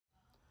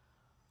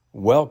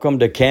Welcome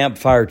to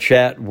Campfire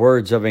Chat,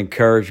 Words of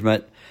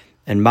Encouragement,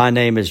 and my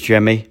name is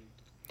Jimmy,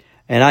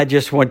 and I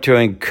just want to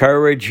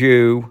encourage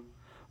you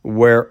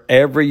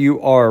wherever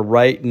you are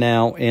right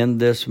now in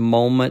this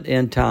moment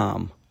in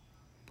time.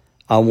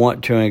 I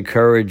want to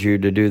encourage you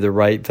to do the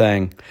right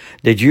thing.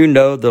 Did you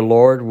know the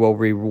Lord will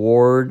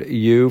reward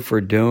you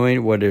for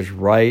doing what is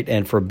right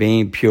and for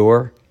being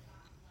pure?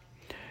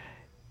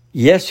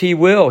 Yes, He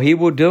will. He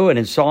will do it.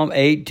 In Psalm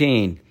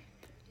 18,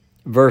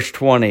 verse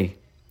 20,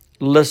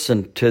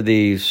 listen to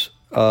these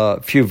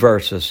few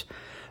verses.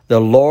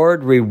 The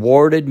Lord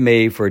rewarded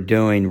me for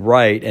doing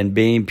right and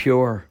being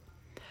pure.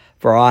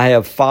 For I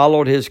have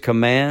followed His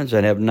commands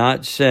and have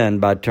not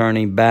sinned by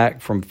turning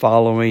back from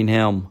following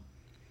Him.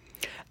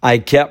 I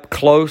kept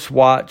close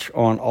watch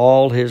on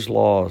all His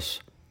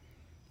laws.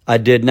 I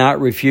did not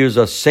refuse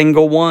a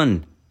single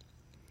one.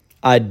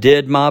 I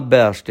did my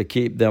best to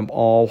keep them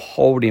all,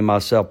 holding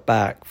myself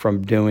back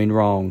from doing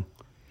wrong.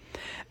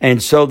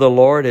 And so the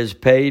Lord has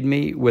paid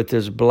me with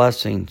His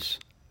blessings,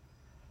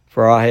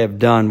 for I have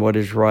done what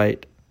is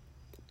right,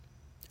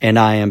 and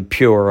I am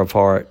pure of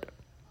heart.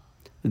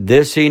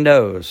 This He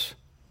knows,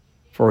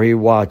 for He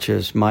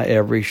watches my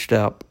every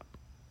step.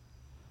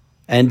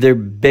 And the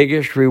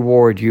biggest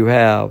reward you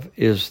have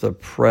is the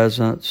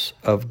presence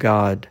of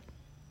God.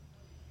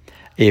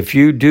 If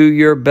you do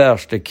your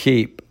best to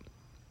keep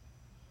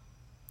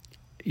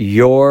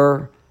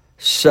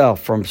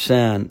yourself from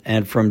sin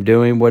and from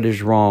doing what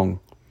is wrong,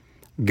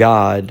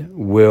 God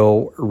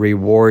will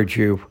reward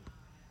you.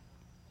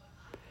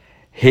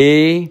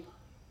 He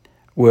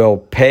will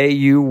pay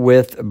you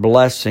with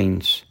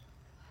blessings.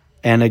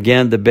 And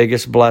again, the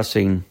biggest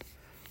blessing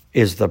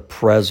is the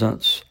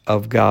presence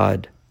of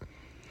God.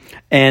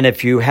 And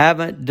if you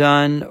haven't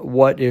done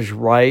what is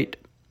right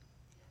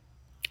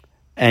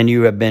and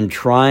you have been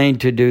trying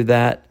to do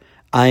that,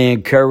 I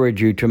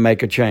encourage you to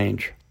make a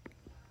change.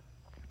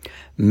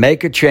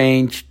 Make a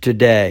change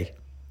today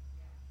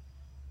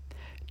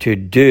to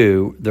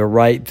do the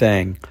right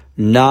thing,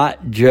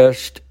 not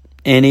just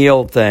any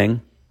old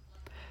thing,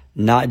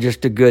 not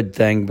just a good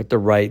thing, but the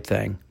right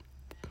thing.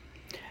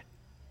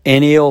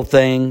 Any old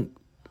thing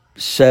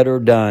said or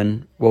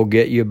done will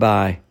get you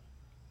by.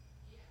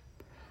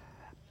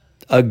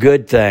 A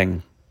good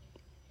thing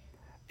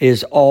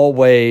is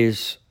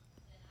always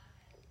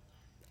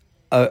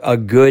a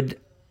good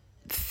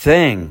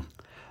thing,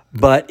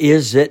 but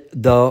is it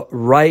the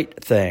right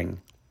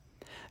thing?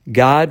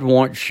 God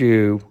wants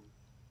you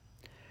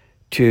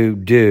to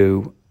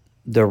do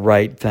the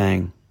right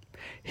thing.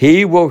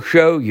 He will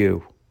show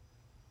you.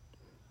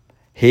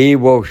 He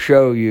will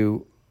show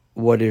you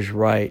what is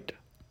right.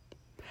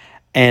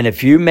 And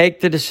if you make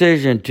the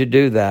decision to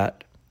do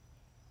that,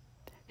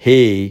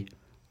 He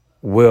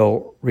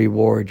will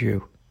reward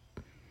you.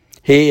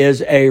 He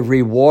is a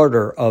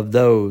rewarder of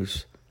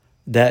those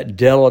that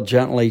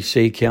diligently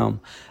seek Him.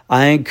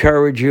 I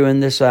encourage you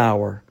in this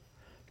hour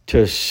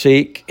to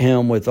seek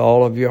Him with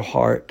all of your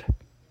heart.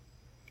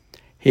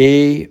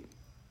 He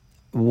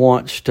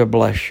wants to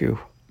bless you.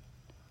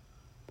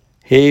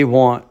 He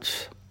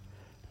wants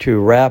to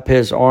wrap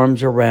His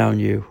arms around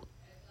you.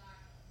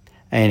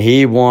 And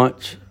He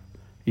wants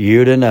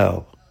you to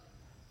know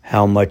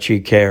how much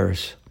He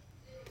cares.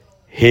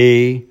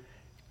 He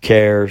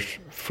cares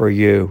for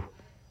you.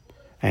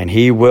 And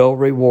He will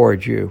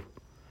reward you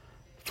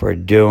for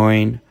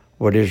doing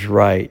what is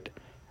right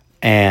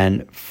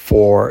and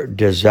for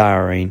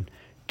desiring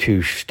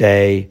to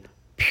stay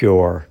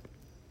pure.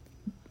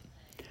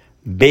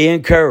 Be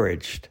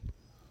encouraged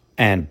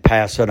and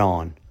pass it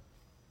on.